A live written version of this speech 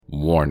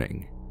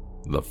Warning: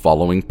 the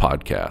following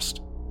podcast,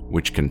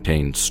 which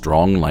contains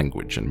strong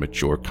language and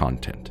mature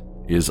content,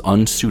 is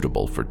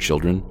unsuitable for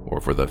children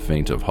or for the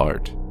faint of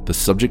heart. The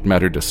subject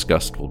matter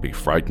discussed will be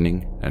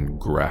frightening and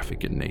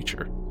graphic in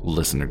nature.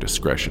 Listener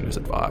discretion is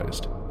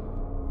advised.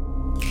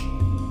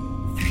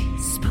 Three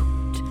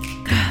spooked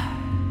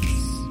girls.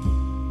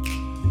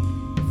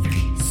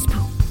 Three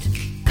spooked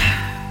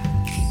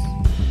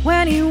girls.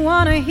 When you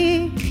wanna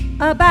hear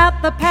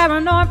about the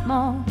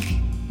paranormal,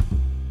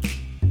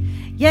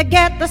 you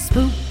get the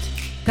spooked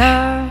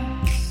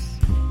girls.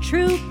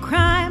 True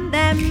crime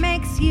that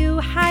makes you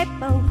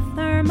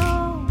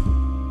hypothermal.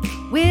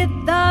 With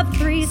the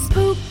three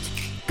spooked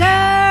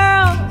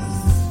girls.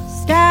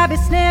 Stabby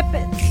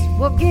snippets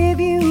will give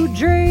you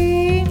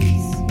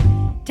dreams.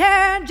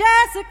 Tara and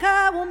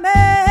Jessica will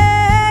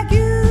make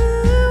you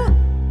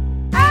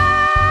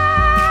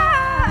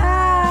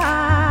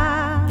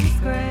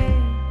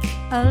scream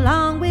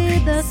along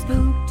with the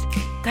spooked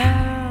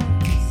girls.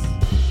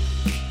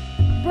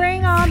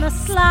 Bring on the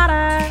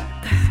slaughter.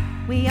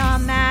 We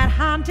on that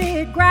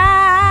haunted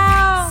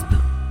ground.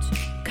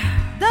 Spooked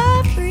girls.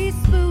 The three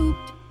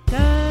spooked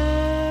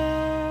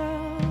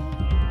girls.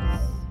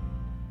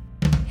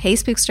 Hey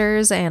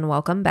Spooksters, and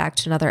welcome back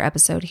to another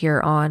episode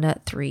here on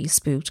Three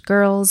Spooked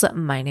Girls.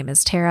 My name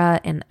is Tara,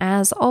 and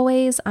as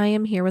always, I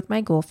am here with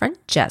my girlfriend,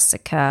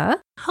 Jessica.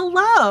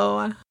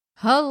 Hello.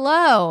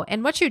 Hello.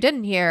 And what you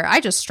didn't hear,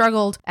 I just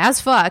struggled as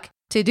fuck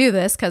to do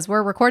this because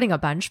we're recording a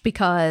bunch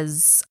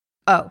because,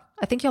 I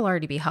think you'll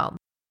already be home.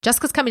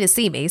 Jessica's coming to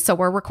see me, so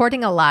we're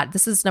recording a lot.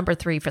 This is number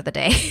 3 for the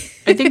day.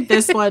 I think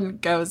this one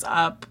goes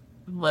up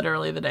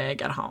literally the day I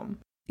get home.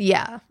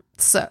 Yeah.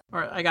 So.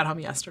 Or I got home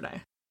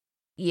yesterday.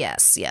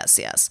 Yes.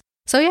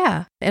 So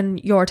yeah, in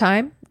your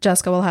time,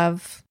 Jessica will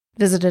have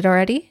visited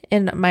already.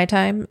 In my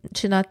time,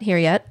 she's not here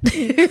yet.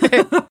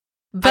 But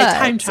I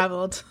time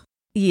traveled.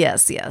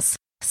 Yes.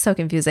 So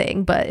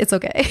confusing, but it's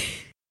okay.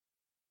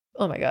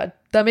 Oh my god.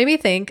 That made me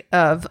think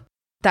of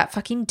that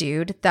fucking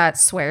dude that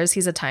swears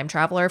he's a time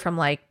traveler from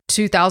like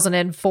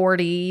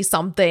 2040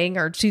 something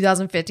or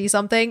 2050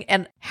 something,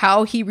 and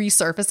how he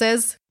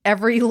resurfaces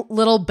every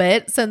little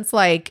bit since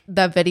like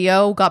the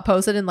video got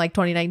posted in like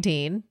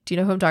 2019. Do you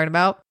know who I'm talking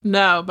about?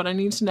 No, but I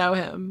need to know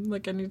him.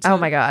 Like I need to. Oh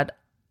my god.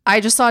 I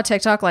just saw a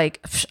TikTok,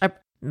 like I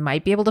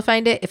might be able to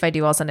find it. If I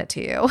do, I'll send it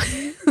to you.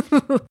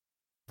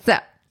 So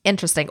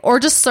interesting. Or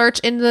just search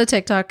into the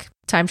TikTok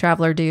time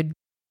traveler dude.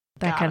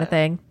 That kind of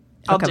thing.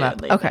 I'll come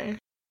up. Okay.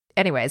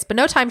 Anyways, but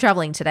no time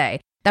traveling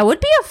today. That would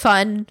be a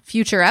fun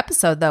future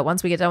episode, though,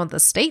 once we get done with the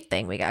state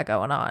thing we got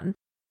going on.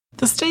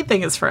 The state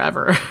thing is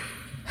forever.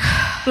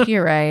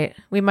 You're right.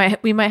 We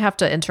might have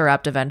to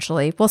interrupt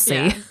eventually. We'll see.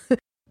 Yeah.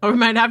 Or we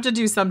might have to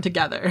do some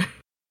together.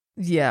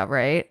 Yeah,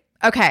 right.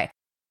 Okay.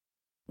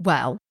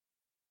 Well,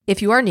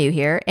 if you are new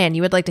here and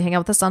you would like to hang out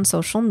with us on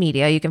social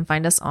media, you can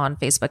find us on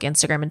Facebook,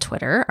 Instagram, and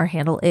Twitter. Our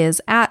handle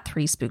is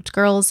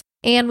 @3spookedgirls.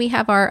 And we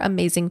have our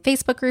amazing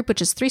Facebook group,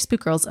 which is 3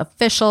 Spooked Girls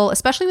Official,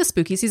 especially with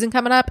spooky season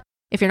coming up.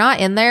 If you're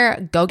not in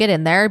there, go get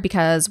in there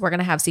because we're going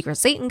to have Secret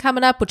Satan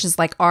coming up, which is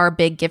like our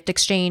big gift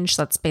exchange.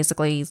 So that's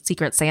basically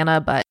Secret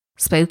Santa, but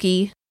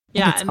spooky.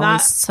 Yeah. And it's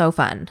always so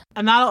fun.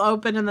 And that'll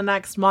open in the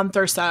next month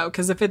or so.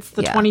 Because if it's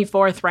the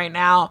 24th right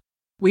now,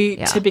 we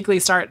typically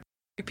start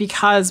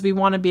because we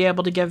want to be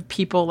able to give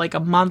people like a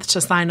month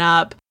to sign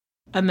up.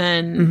 And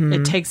then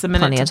it takes a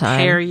minute to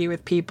pair you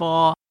with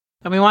people.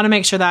 And we want to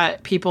make sure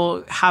that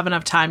people have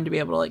enough time to be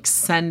able to like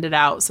send it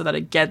out so that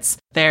it gets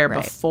there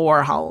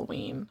before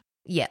Halloween.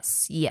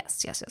 Yes.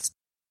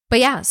 But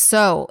yeah,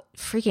 so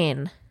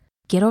freaking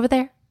get over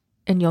there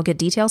and you'll get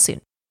details soon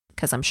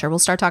because I'm sure we'll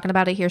start talking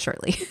about it here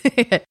shortly.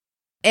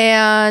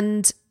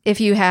 And if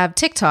you have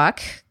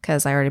TikTok,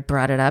 because I already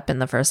brought it up in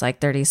the first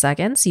like 30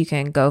 seconds, you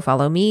can go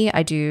follow me.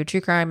 I do true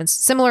crime and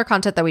similar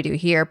content that we do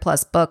here,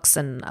 plus books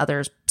and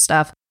other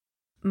stuff.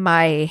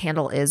 My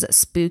handle is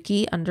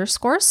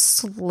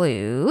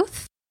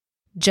spooky_sleuth.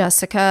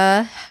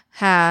 Jessica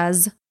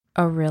has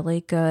a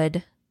really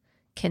good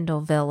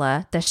Kindle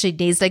Villa that she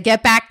needs to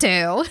get back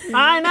to.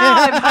 I know.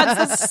 I've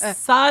had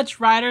such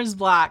writer's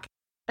block.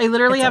 I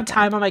literally have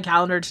time on my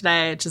calendar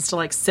today just to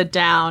like sit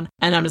down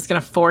and I'm just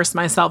going to force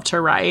myself to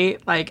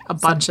write like a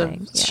bunch of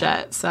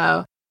shit.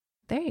 So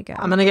there you go.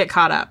 I'm going to get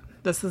caught up.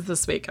 This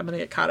week. I'm going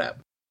to get caught up.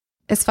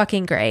 It's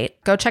fucking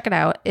great. Go check it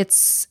out.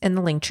 It's in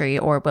the link tree,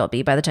 or will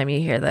be by the time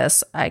you hear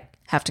this. I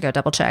have to go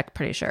double check,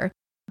 pretty sure.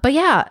 But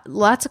yeah,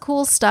 lots of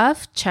cool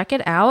stuff. Check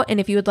it out. And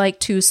if you would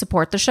like to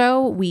support the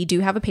show, we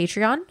do have a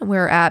Patreon.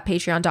 We're at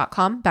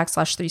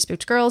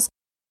patreon.com/3spookedgirls.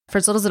 For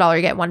as little as $1,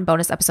 you get 1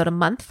 bonus episode a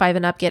month. 5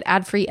 and up get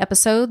ad-free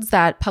episodes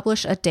that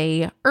publish a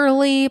day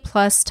early,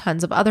 plus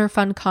tons of other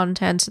fun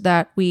content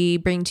that we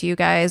bring to you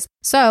guys.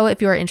 So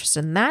if you are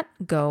interested in that,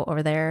 go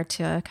over there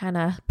to kind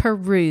of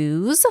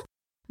peruse.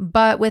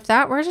 But with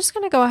that, we're just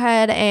going to go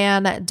ahead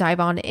and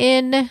dive on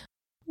in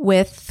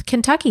with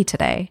Kentucky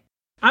today.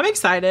 I'm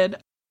excited.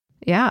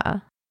 Yeah.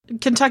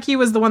 Kentucky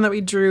was the one that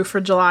we drew for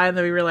July, and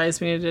then we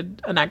realized we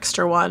needed an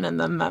extra one, and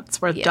then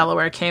that's where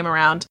Delaware came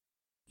around.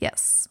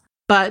 Yes.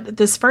 But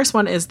this first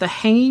one is the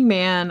Hanging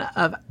Man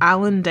of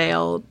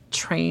Allendale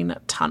Train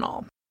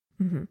Tunnel.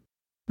 Mm-hmm.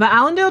 The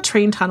Allendale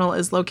Train Tunnel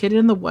is located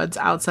in the woods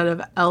outside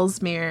of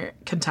Ellesmere,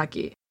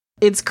 Kentucky.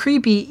 It's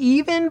creepy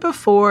even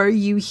before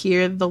you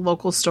hear the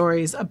local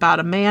stories about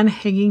a man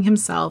hanging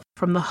himself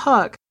from the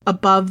hook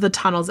above the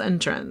tunnel's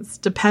entrance.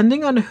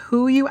 Depending on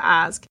who you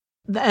ask,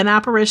 an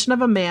apparition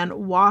of a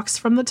man walks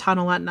from the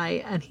tunnel at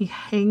night and he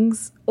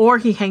hangs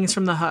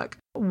from the hook,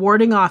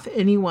 warding off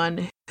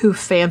anyone who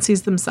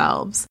fancies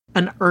themselves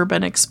an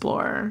urban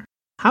explorer.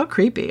 How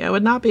creepy. I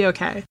would not be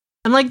okay.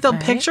 And like the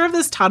picture of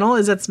this tunnel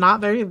is it's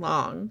not very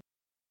long.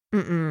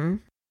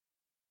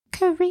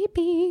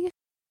 Creepy.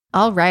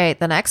 All right.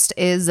 The next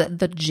is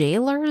the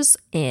Jailer's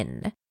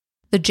Inn.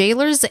 The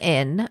Jailer's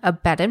Inn, a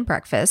bed and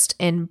breakfast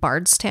in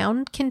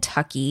Bardstown,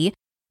 Kentucky,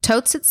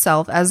 touts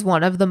itself as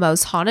one of the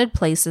most haunted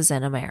places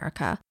in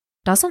America.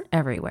 Doesn't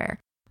everywhere.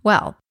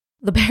 Well,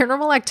 the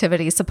paranormal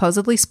activity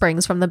supposedly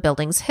springs from the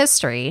building's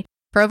history.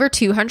 For over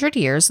 200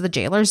 years, the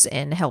Jailer's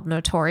Inn held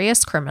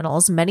notorious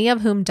criminals, many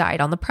of whom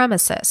died on the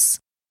premises.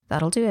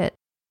 That'll do it.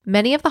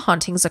 Many of the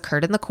hauntings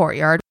occurred in the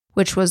courtyard,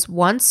 which was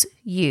once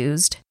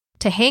used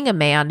to hang a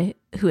man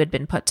who had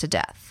been put to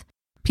death.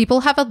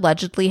 People have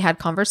allegedly had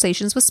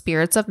conversations with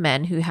spirits of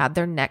men who had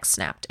their necks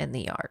snapped in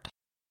the yard.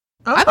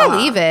 I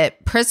believe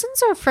it.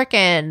 Prisons are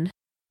freaking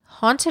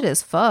haunted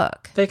as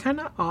fuck. They kind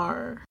of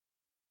are.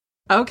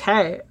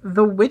 Okay,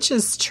 the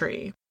Witch's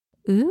Tree.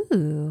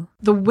 Ooh.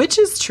 The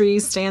Witch's Tree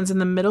stands in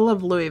the middle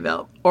of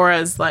Louisville, or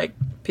as like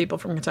people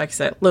from Kentucky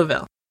say,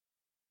 Louisville.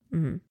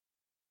 Mm-hmm.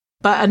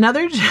 But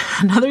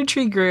another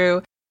tree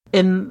grew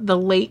in the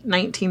late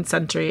 19th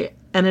century,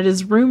 and it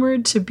is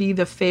rumored to be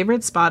the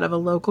favorite spot of a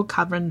local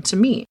coven to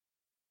meet.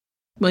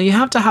 Well, you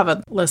have to have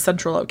a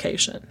central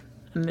location,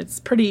 and it's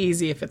pretty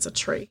easy if it's a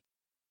tree.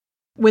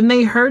 When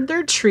they heard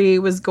their tree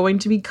was going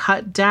to be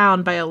cut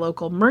down by a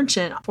local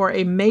merchant for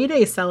a May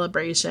Day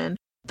celebration,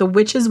 the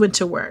witches went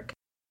to work.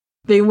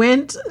 They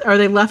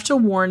left a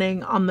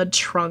warning on the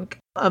trunk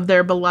of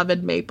their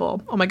beloved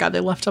maple. Oh my God, they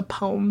left a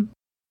poem.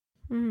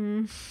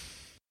 Mm.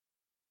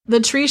 The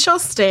tree shall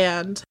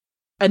stand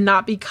and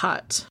not be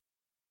cut.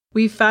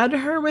 We fed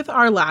her with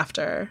our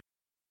laughter,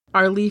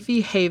 our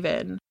leafy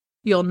haven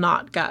you'll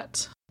not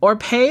gut, or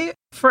pay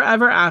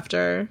forever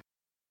after.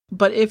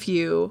 But if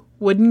you,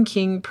 wooden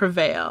king,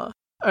 prevail,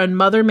 and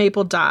Mother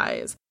Maple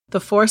dies, the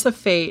force of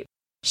fate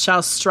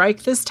shall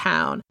strike this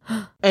town,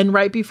 and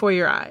right before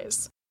your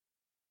eyes.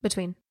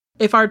 Between.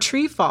 If our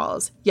tree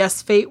falls,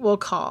 yes, fate will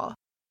call,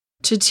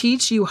 to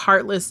teach you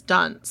heartless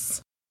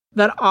dunce,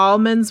 that all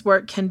men's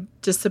work can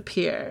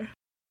disappear.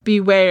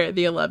 Beware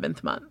the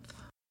 11th month.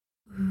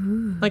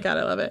 Ooh. My God,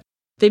 I love it.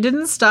 That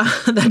didn't stop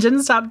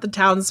the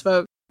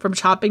townsfolk from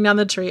chopping down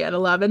the tree, and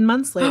 11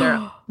 months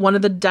later, one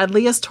of the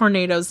deadliest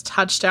tornadoes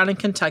touched down in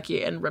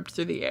Kentucky and ripped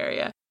through the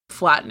area,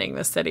 flattening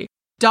the city.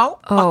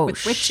 Don't fuck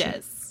with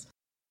witches.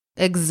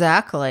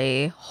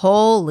 Exactly.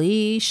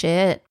 Holy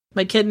shit.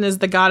 My kitten is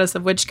the goddess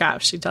of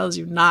witchcraft. She tells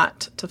you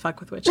not to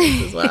fuck with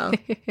witches as well.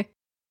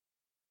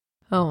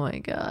 Oh my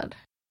God.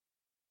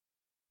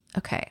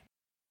 Okay.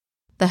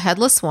 The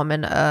Headless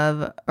Woman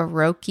of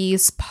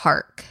Iroquois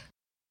Park.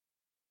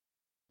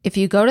 If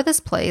you go to this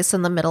place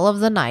in the middle of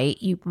the night,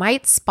 you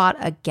might spot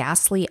a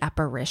ghastly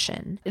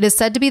apparition. It is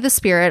said to be the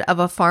spirit of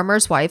a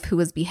farmer's wife who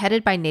was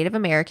beheaded by Native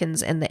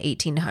Americans in the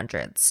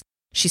 1800s.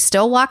 She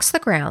still walks the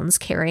grounds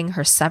carrying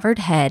her severed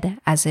head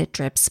as it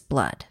drips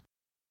blood.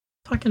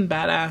 Fucking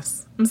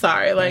badass. I'm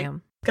sorry. Like,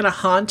 I'm gonna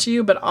haunt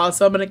you, but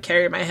also I'm gonna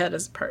carry my head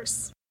as a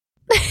purse.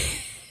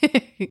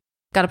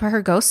 Gotta put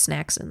her ghost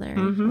snacks in there.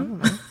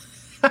 Mm-hmm.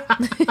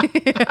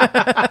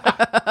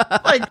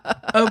 Like,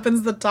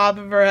 opens the top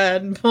of her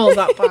head and pulls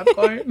out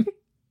popcorn.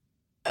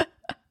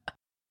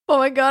 Oh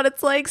my God,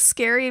 it's like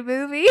Scary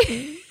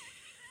Movie.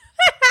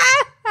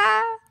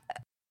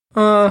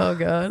 Oh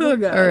God. Oh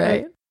God. All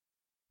right.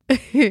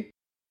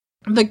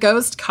 The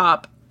ghost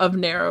cop of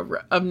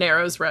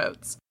Narrows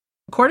Roads.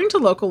 According to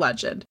local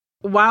legend,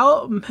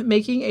 while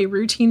making a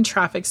routine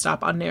traffic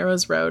stop on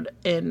Narrows Road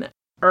in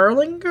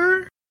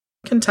Erlanger,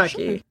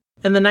 Kentucky,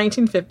 in the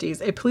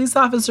 1950s, a police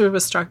officer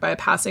was struck by a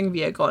passing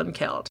vehicle and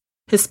killed.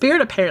 His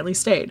spirit apparently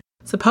stayed.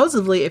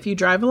 Supposedly, if you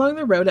drive along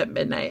the road at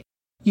midnight,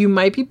 you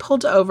might be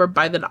pulled over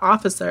by an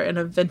officer in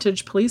a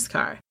vintage police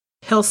car.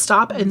 He'll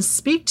stop and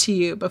speak to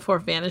you before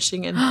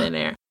vanishing in thin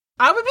air.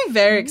 I would be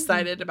very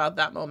excited about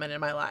that moment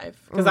in my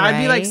life. Because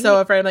I'd be like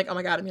so afraid, like, oh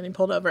my God, I'm getting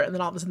pulled over. And then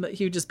all of a sudden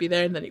he would just be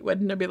there and then he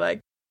wouldn't. I'd be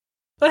like,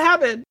 what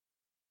happened?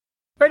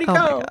 Where'd he go?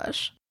 Oh my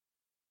gosh.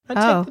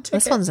 Oh,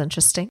 this one's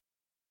interesting.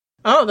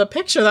 Oh, the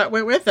picture that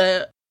went with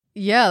it.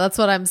 Yeah, that's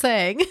what I'm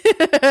saying.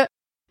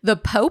 The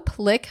Pope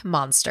Lick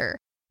Monster.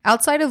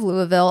 Outside of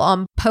Louisville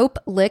on Pope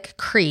Lick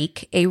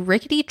Creek, a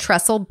rickety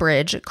trestle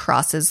bridge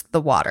crosses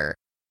the water.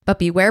 But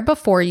beware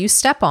before you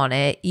step on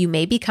it, you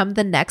may become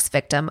the next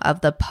victim of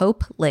the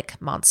Pope Lick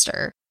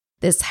Monster.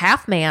 This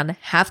half-man,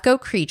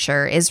 half-goat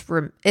creature is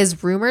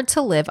rumored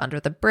to live under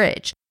the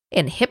bridge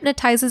and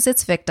hypnotizes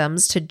its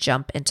victims to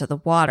jump into the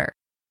water.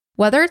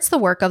 Whether it's the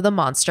work of the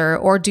monster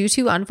or due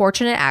to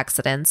unfortunate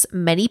accidents,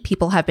 many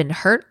people have been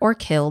hurt or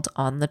killed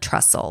on the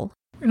trestle.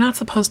 You're not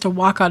supposed to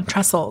walk on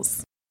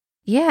trestles.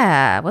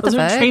 Yeah, what Those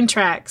the are fuck? train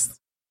tracks.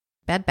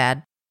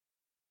 Bad.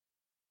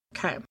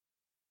 Okay.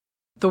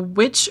 The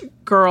Witch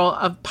Girl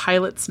of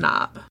Pilot's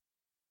Knob.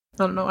 I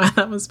don't know why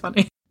that was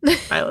funny.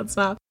 Pilot's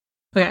Knob.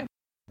 Okay.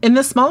 In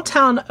the small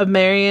town of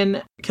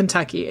Marion,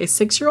 Kentucky, a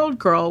 6-year-old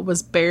girl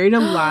was buried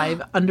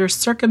alive under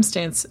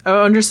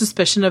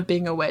suspicion of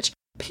being a witch.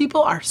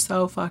 People are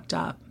so fucked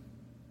up.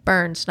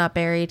 Burned, not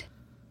buried.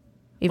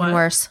 Even What?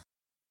 worse.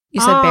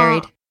 You said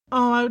buried.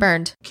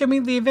 Burned. Can we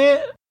leave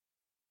it?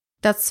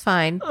 That's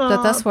fine.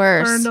 That's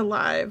worse. Burned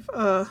alive.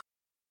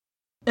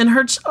 And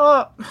her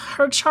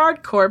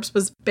charred corpse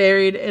was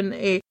buried in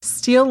a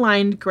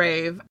steel-lined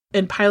grave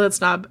in Pilot's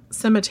Knob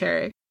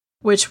Cemetery,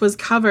 which was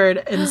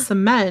covered in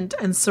cement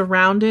and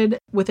surrounded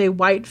with a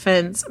white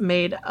fence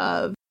made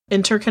of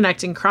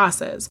interconnecting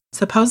crosses.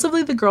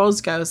 Supposedly, the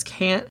girl's ghost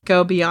can't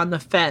go beyond the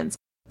fence,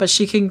 but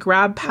she can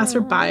grab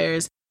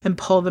passerbyers and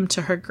pull them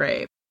to her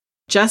grave.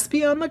 Just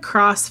beyond the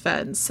cross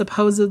fence,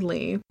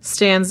 supposedly,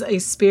 stands a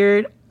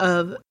spirit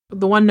of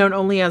the one known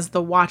only as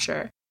the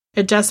Watcher.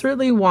 It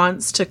desperately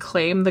wants to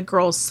claim the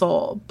girl's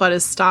soul, but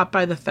is stopped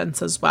by the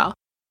fence as well.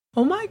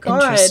 Oh my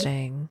god.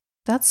 Interesting.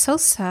 That's so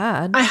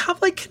sad. I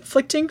have like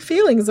conflicting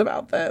feelings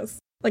about this.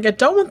 Like, I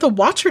don't want the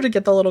Watcher to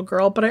get the little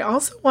girl, but I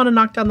also want to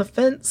knock down the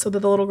fence so that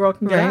the little girl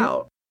can get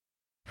out.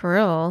 For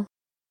real.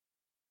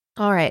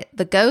 All right.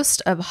 The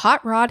ghost of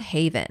Hot Rod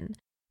Haven.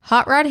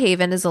 Hot Rod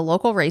Haven is a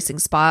local racing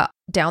spot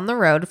down the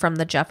road from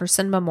the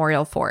Jefferson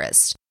Memorial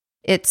Forest.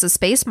 It's a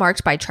space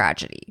marked by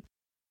tragedy.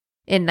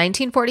 In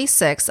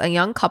 1946, a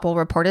young couple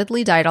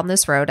reportedly died on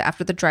this road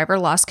after the driver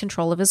lost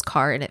control of his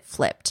car and it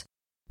flipped.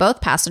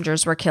 Both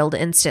passengers were killed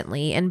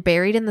instantly and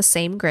buried in the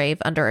same grave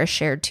under a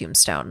shared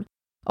tombstone.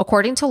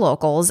 According to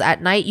locals,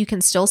 at night you can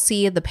still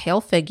see the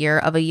pale figure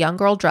of a young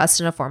girl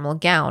dressed in a formal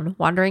gown,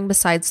 wandering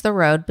beside the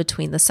road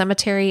between the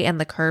cemetery and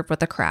the curve where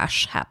the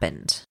crash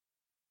happened.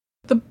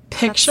 The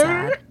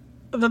picture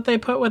that they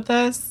put with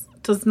this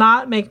does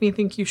not make me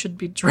think you should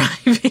be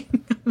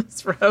driving on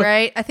this road.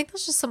 Right? I think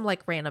that's just some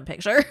like random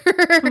picture.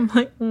 I'm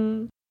like,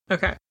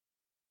 Okay.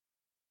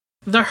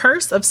 The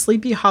Hearse of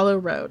Sleepy Hollow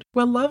Road.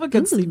 Well, love a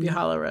good Sleepy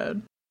Hollow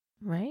Road.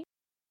 Right?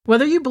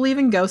 Whether you believe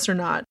in ghosts or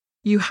not,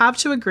 you have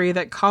to agree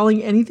that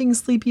calling anything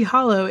Sleepy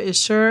Hollow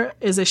is a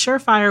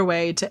surefire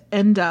way to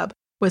end up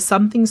with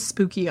something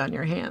spooky on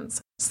your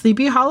hands.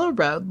 Sleepy Hollow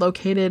Road,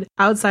 located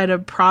outside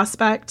of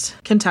Prospect,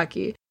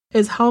 Kentucky,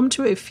 is home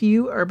to a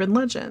few urban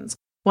legends.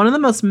 One of the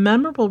most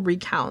memorable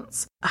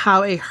recounts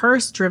how a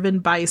hearse driven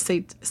by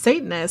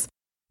Satanists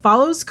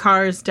follows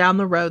cars down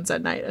the roads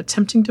at night,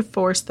 attempting to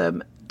force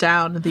them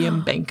down the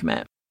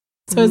embankment.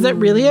 So is it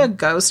really a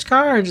ghost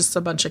car or just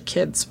a bunch of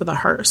kids with a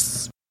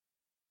hearse?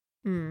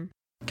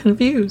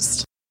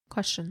 Confused.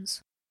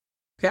 Questions.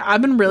 Okay,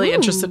 I've been really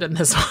interested in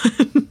this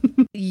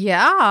one.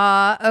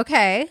 Yeah.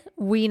 Okay.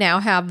 We now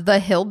have the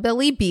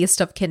Hillbilly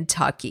Beast of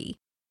Kentucky.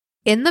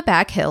 In the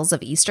back hills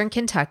of eastern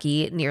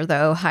Kentucky, near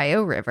the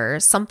Ohio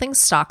River, something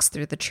stalks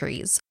through the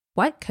trees.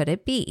 What could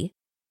it be?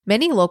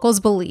 Many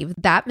locals believe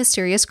that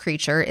mysterious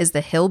creature is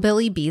the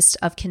Hillbilly Beast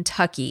of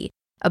Kentucky,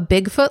 a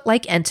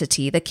Bigfoot-like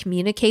entity that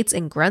communicates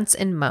in grunts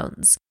and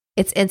moans.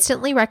 It's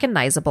instantly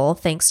recognizable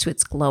thanks to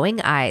its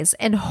glowing eyes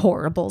and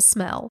horrible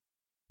smell.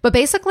 But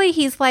basically,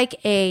 he's like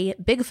a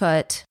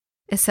Bigfoot.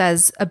 It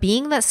says, a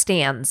being that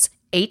stands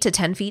 8 to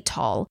 10 feet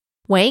tall,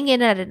 weighing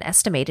in at an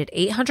estimated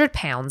 800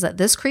 pounds.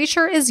 This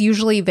creature is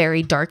usually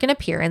very dark in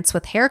appearance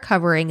with hair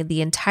covering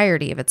the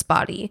entirety of its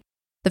body.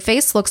 The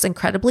face looks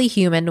incredibly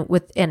human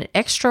with an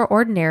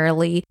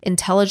extraordinarily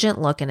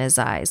intelligent look in his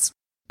eyes.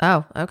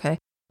 Oh, okay.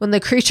 When the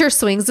creature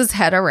swings his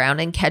head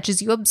around and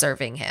catches you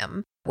observing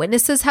him,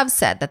 witnesses have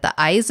said that the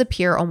eyes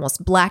appear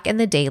almost black in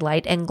the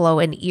daylight and glow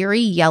an eerie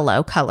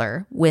yellow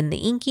color when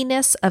the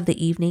inkiness of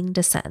the evening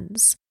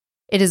descends.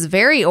 It is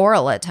very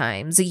oral at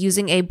times,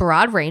 using a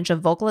broad range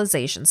of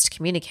vocalizations to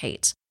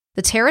communicate.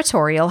 The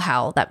territorial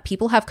howl that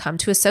people have come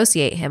to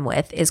associate him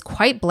with is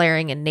quite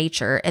blaring in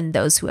nature, and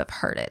those who have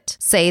heard it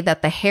say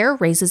that the hair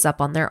raises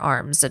up on their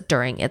arms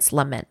during its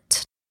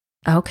lament.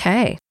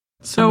 Okay.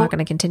 So I'm not going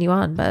to continue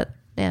on, but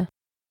yeah.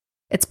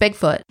 It's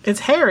Bigfoot.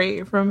 It's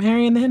Harry from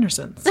Harry and the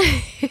Hendersons.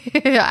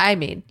 I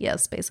mean,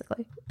 yes,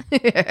 basically.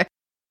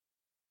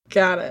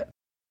 Got it.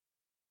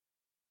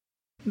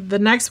 The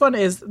next one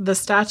is the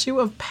statue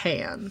of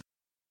Pan.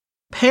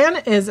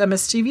 Pan is a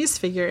mischievous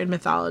figure in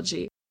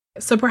mythology,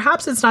 so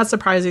perhaps it's not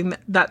surprising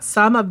that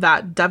some of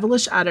that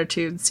devilish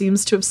attitude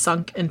seems to have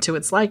sunk into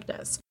its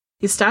likeness.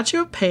 The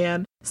statue of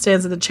Pan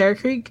stands in the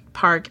Cherokee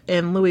Park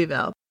in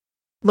Louisville.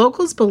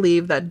 Locals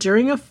believe that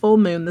during a full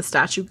moon, the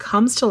statue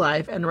comes to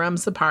life and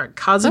roams the park,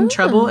 causing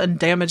trouble and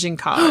damaging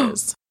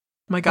cars.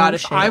 Oh my God,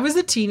 if I was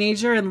a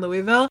teenager in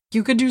Louisville,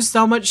 you could do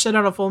so much shit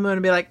on a full moon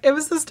and be like, it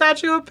was the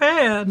statue of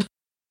Pan.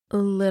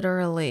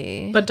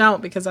 Literally. But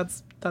don't, because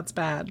that's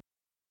bad.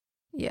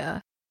 Yeah.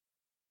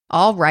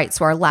 All right,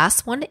 so our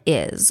last one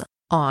is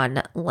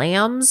on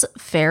Lamb's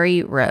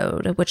Ferry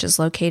Road, which is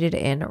located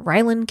in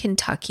Ryland,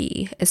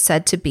 Kentucky, is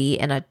said to be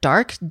in a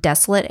dark,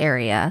 desolate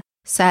area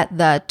set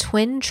the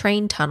twin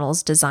train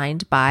tunnels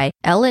designed by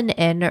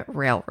L&N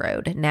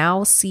Railroad,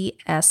 now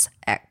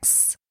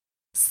CSX.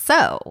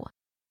 So,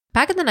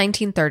 back in the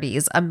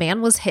 1930s, a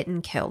man was hit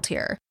and killed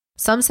here.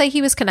 Some say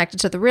he was connected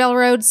to the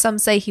railroad, some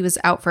say he was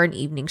out for an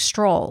evening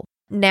stroll.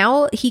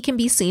 Now he can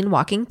be seen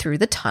walking through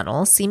the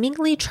tunnel,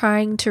 seemingly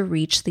trying to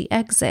reach the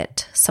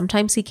exit.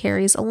 Sometimes he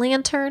carries a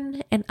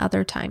lantern, and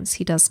other times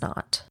he does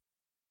not.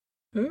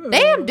 Ooh.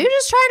 Damn, dude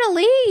is trying to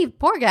leave.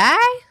 Poor guy.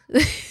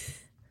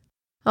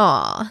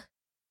 Aw.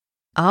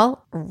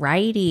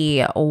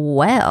 Alrighty.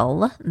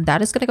 Well,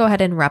 that is going to go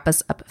ahead and wrap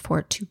us up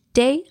for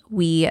today.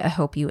 We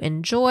hope you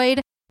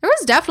enjoyed. There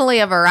was definitely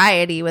a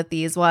variety with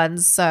these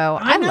ones, so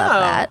I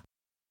love that.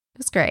 It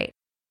was great.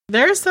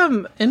 There's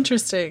some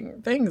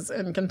interesting things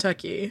in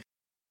Kentucky.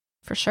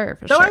 For sure,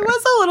 Though I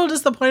was a little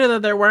disappointed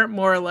that there weren't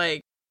more,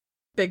 like,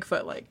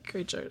 Bigfoot-like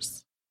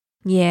creatures.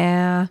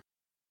 Yeah.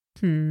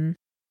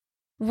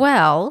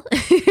 Well,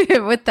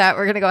 with that,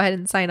 we're going to go ahead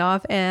and sign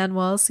off, and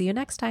we'll see you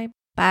next time.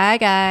 Bye,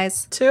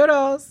 guys.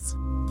 Toodles.